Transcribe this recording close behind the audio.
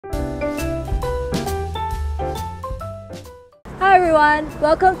Hi everyone,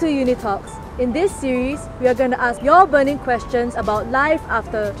 welcome to UniTalks. In this series, we are going to ask your burning questions about life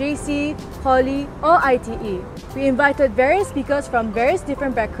after JC, Poly or ITE. We invited various speakers from various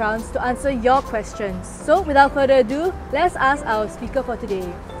different backgrounds to answer your questions. So without further ado, let's ask our speaker for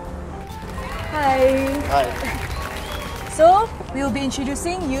today. Hi. Hi. So, we will be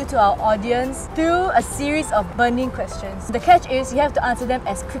introducing you to our audience through a series of burning questions. The catch is you have to answer them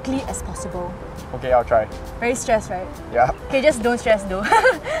as quickly as possible. Okay, I'll try. Very stressed, right? Yeah. Okay, just don't stress though.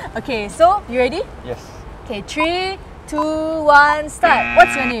 Okay, so you ready? Yes. Okay, 3, 2, 1, start.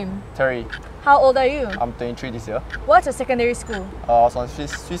 What's your name? Terry. How old are you? I'm 23 this year. What's your secondary school? I was on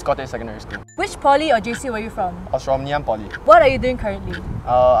Swiss Cottage Secondary School. Which Poly or JC were you from? I was from Ngee Poly. What are you doing currently?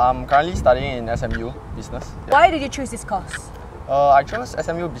 I'm currently studying in SMU Business. Yeah. Why did you choose this course? I chose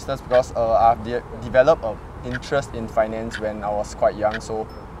SMU Business because I've developed an interest in finance when I was quite young, so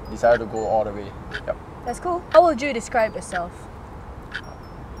decided to go all the way. Yep. That's cool. How would you describe yourself?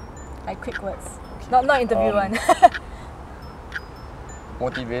 Like quick words. Not interview one.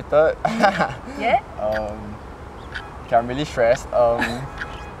 Motivated. Yeah? Okay, I'm really stressed.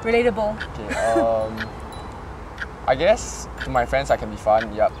 Relatable. Okay, I guess to my friends I can be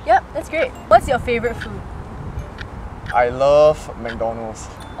fun, yep. Yep, that's great. What's your favorite food? I love McDonald's.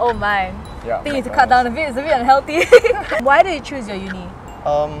 Oh my. Yeah, I think you need to cut down a bit, it's a bit unhealthy. Why did you choose your uni?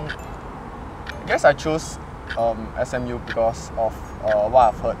 I guess I chose SMU because of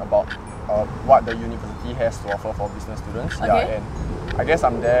what I've heard about what the university has to offer for business students. Okay. Yeah, and I guess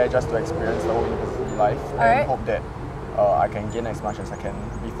I'm there just to experience the whole university life and hope that I can gain as much as I can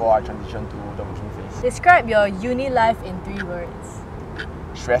before I transition to the working phase. Describe your uni life in 3 words.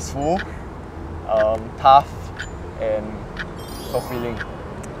 Stressful, tough, and fulfilling.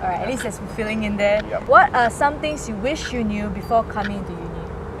 Alright, at least there's fulfilling in there. Yep. What are some things you wish you knew before coming into uni?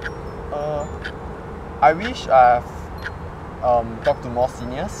 I wish I've talked to more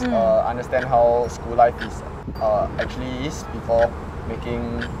seniors, understand how school life is actually is before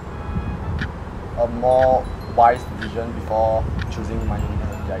making a more wise decision before choosing my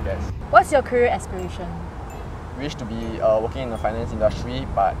university, I guess. What's your career aspiration? Wish to be working in the finance industry,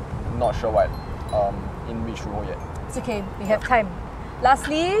 but not sure what in which role yet. It's okay, we have time.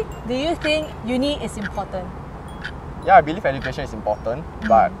 Lastly, do you think uni is important? Yeah, I believe education is important,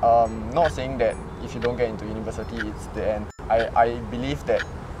 but not saying that if you don't get into university, it's the end. I believe that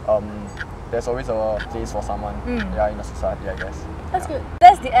there's always a place for someone in the society, I guess. That's good.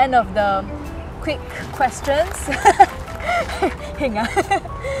 That's the end of the quick questions. Hang on.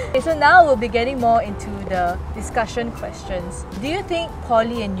 Okay, so now we'll be getting more into the discussion questions. Do you think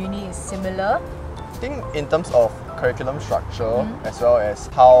Poly and Uni is similar? I think in terms of curriculum structure as well as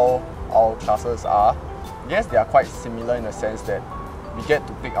how our classes are, yes, they are quite similar in the sense that we get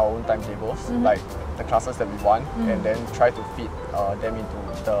to pick our own timetables, like the classes that we want, and then try to fit them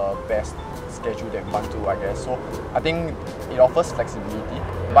into the best schedule that we want to, I guess. So I think it offers flexibility.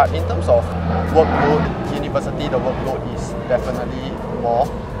 But in terms of workload, university, the workload is definitely more.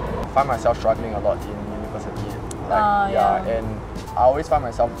 I find myself struggling a lot in university. And I always find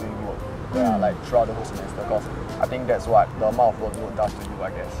myself doing work like throughout the whole semester because I think that's what the amount of workload does to you, I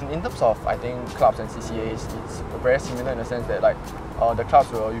guess. In terms of, I think, clubs and CCAs, it's very similar in the sense that like the clubs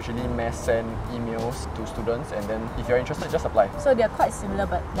will usually mass send emails to students, and then if you're interested, just apply. So they're quite similar,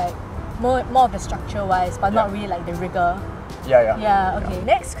 but like more of the structure wise, but not really like the rigor. Yeah, okay.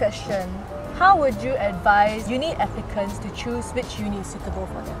 Next question. How would you advise uni applicants to choose which uni is suitable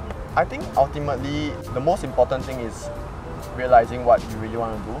for them? I think ultimately the most important thing is realizing what you really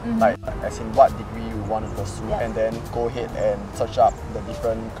want to do, like as in what degree you want to pursue, and then go ahead and search up the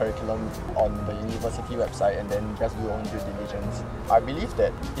different curriculum on the university website and then just do your own due diligence. I believe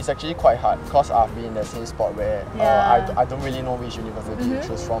that it's actually quite hard because I've been in the same spot where I don't really know which university to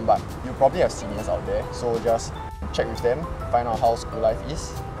choose from, but you probably have seniors out there, so just check with them, find out how school life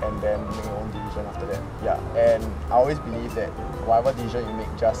is, and then make your own decision after that. Yeah, and I always believe that whatever decision you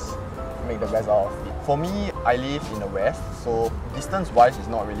make, just make the best out of it. For me, I live in the west, so distance-wise is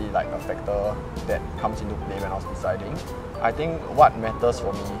not really like a factor that comes into play when I was deciding. I think what matters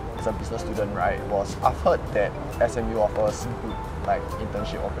for me as a business student, right, was I've heard that SMU offers good like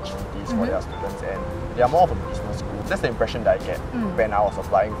internship opportunities for their students, and they are more of a business school. That's the impression that I get when I was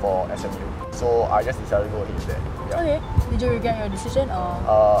applying for SMU. So I just decided to go ahead there. Yeah. Okay. Did you regret your decision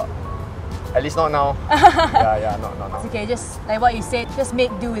or? At least not now. Not now. It's okay, just like what you said, just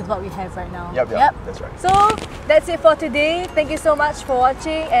make do with what we have right now. Yep, that's right. So that's it for today. Thank you so much for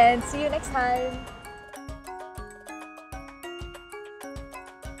watching and see you next time.